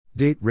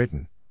Date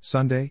written,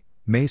 Sunday,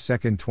 May 2,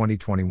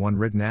 2021.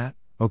 Written at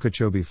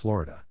Okeechobee,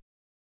 Florida.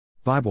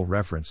 Bible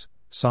reference,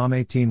 Psalm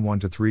 18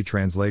 1-3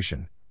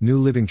 translation, New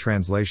Living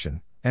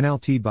Translation,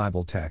 NLT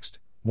Bible text,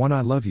 1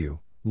 I love you,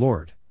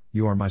 Lord,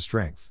 you are my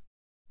strength.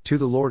 2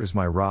 The Lord is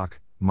my rock,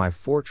 my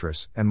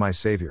fortress, and my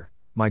Savior,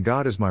 my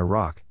God is my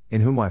rock,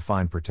 in whom I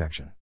find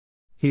protection.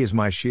 He is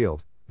my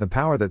shield, the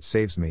power that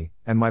saves me,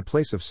 and my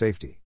place of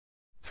safety.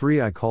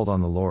 3 I called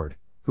on the Lord,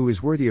 who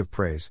is worthy of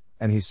praise,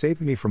 and he saved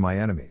me from my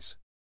enemies.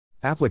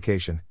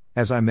 Application,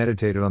 as I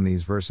meditated on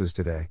these verses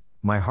today,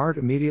 my heart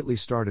immediately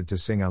started to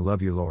sing I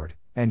love you Lord,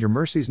 and your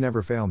mercies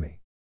never fail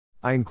me.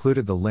 I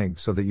included the link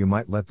so that you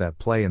might let that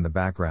play in the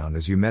background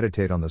as you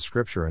meditate on the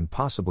scripture and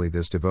possibly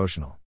this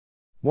devotional.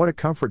 What a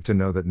comfort to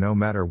know that no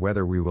matter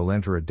whether we will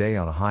enter a day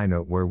on a high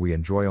note where we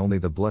enjoy only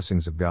the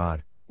blessings of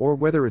God, or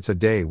whether it's a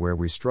day where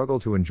we struggle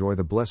to enjoy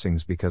the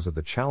blessings because of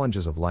the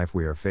challenges of life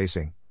we are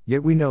facing,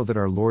 yet we know that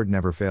our Lord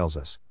never fails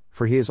us,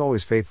 for he is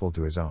always faithful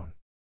to his own.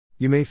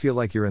 You may feel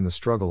like you're in the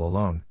struggle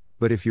alone,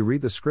 but if you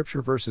read the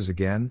scripture verses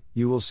again,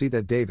 you will see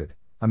that David,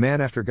 a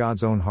man after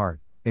God's own heart,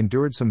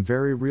 endured some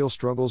very real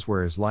struggles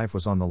where his life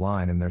was on the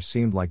line and there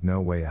seemed like no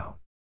way out.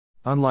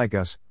 Unlike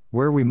us,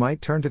 where we might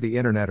turn to the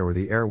internet or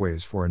the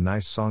airwaves for a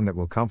nice song that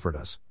will comfort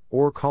us,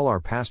 or call our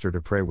pastor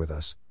to pray with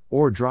us,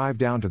 or drive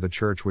down to the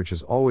church which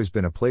has always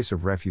been a place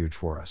of refuge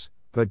for us,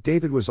 but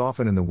David was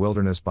often in the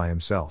wilderness by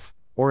himself,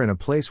 or in a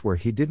place where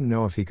he didn't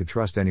know if he could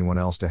trust anyone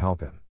else to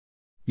help him.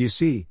 You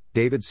see,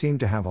 David seemed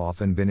to have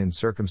often been in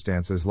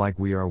circumstances like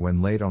we are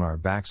when laid on our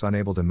backs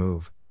unable to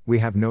move, we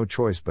have no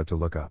choice but to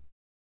look up.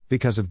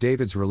 Because of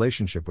David's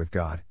relationship with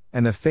God,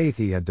 and the faith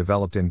he had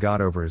developed in God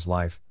over his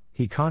life,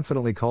 he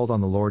confidently called on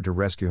the Lord to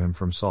rescue him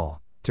from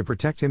Saul, to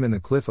protect him in the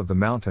cliff of the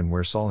mountain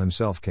where Saul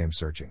himself came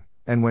searching,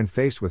 and when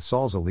faced with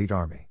Saul's elite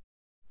army.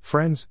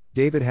 Friends,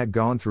 David had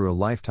gone through a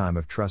lifetime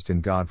of trust in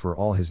God for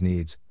all his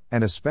needs,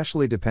 and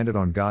especially depended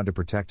on God to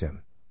protect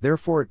him.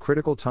 Therefore at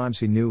critical times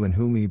he knew in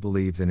whom he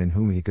believed and in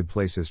whom he could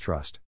place his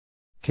trust.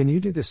 Can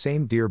you do the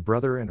same, dear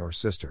brother and or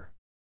sister?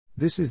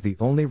 This is the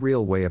only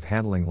real way of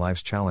handling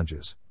life's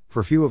challenges,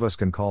 for few of us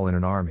can call in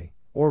an army,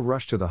 or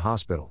rush to the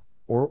hospital,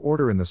 or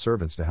order in the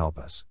servants to help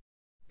us.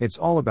 It's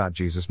all about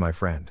Jesus, my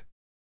friend.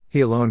 He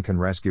alone can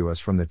rescue us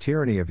from the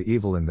tyranny of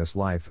evil in this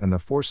life and the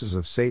forces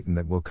of Satan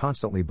that will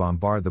constantly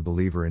bombard the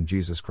believer in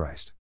Jesus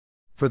Christ.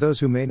 For those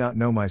who may not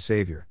know my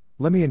Savior,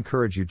 let me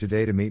encourage you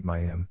today to meet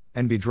Him,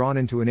 and be drawn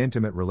into an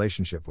intimate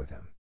relationship with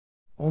Him.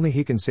 Only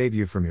He can save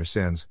you from your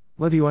sins,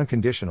 love you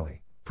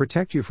unconditionally,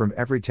 protect you from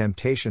every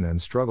temptation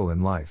and struggle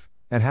in life,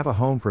 and have a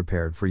home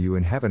prepared for you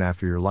in heaven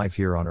after your life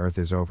here on earth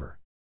is over.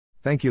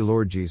 Thank you,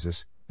 Lord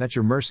Jesus, that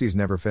your mercies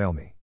never fail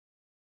me.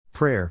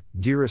 Prayer,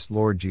 dearest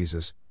Lord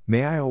Jesus,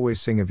 may I always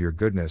sing of your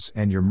goodness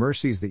and your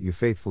mercies that you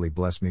faithfully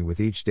bless me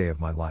with each day of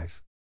my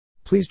life.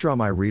 Please draw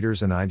my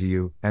readers and I to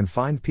you, and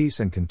find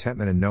peace and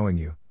contentment in knowing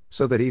you,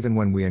 so that even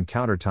when we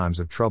encounter times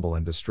of trouble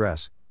and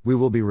distress, we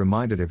will be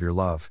reminded of your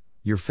love,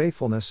 your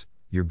faithfulness,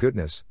 your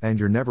goodness, and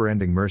your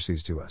never-ending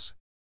mercies to us.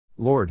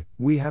 Lord,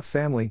 we have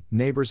family,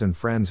 neighbors and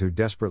friends who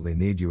desperately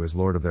need you as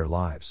Lord of their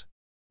lives.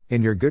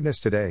 In your goodness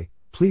today,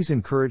 please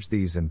encourage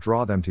these and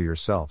draw them to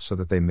yourself so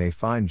that they may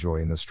find joy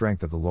in the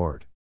strength of the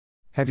Lord.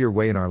 Have your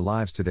way in our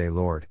lives today,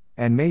 Lord,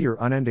 and may your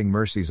unending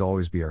mercies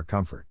always be our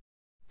comfort.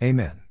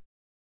 Amen.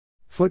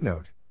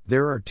 Footnote: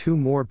 there are 2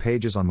 more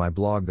pages on my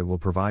blog that will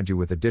provide you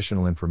with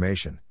additional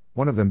information,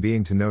 one of them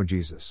being to know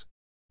Jesus.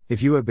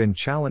 If you have been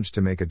challenged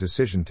to make a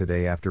decision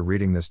today after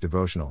reading this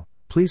devotional,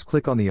 please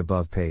click on the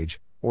above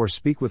page, or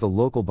speak with a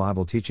local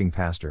Bible teaching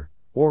pastor,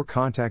 or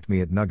contact me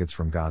at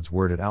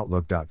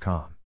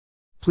nuggetsfromgodsword@outlook.com.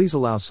 Please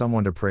allow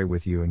someone to pray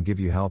with you and give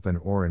you help and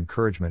or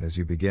encouragement as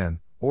you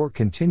begin, or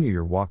continue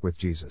your walk with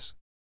Jesus.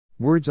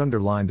 Words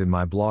underlined in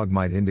my blog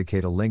might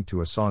indicate a link to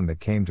a song that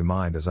came to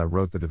mind as I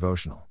wrote the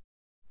devotional.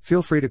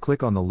 Feel free to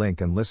click on the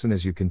link and listen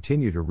as you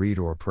continue to read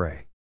or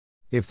pray.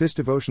 If this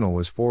devotional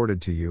was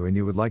forwarded to you and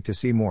you would like to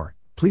see more,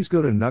 please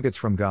go to Nuggets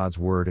from God's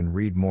Word and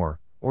read more,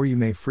 or you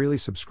may freely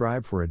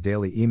subscribe for a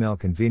daily email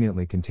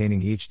conveniently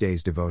containing each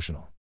day's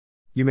devotional.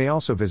 You may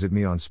also visit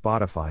me on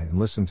Spotify and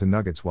listen to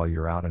Nuggets while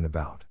you're out and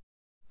about.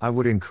 I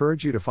would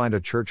encourage you to find a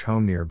church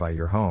home nearby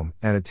your home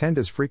and attend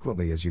as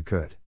frequently as you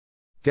could.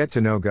 Get to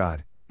know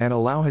God, and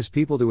allow His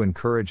people to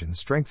encourage and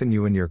strengthen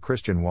you in your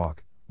Christian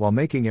walk, while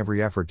making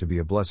every effort to be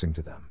a blessing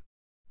to them.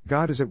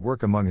 God is at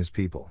work among His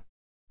people.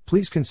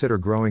 Please consider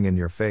growing in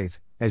your faith,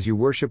 as you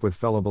worship with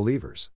fellow believers.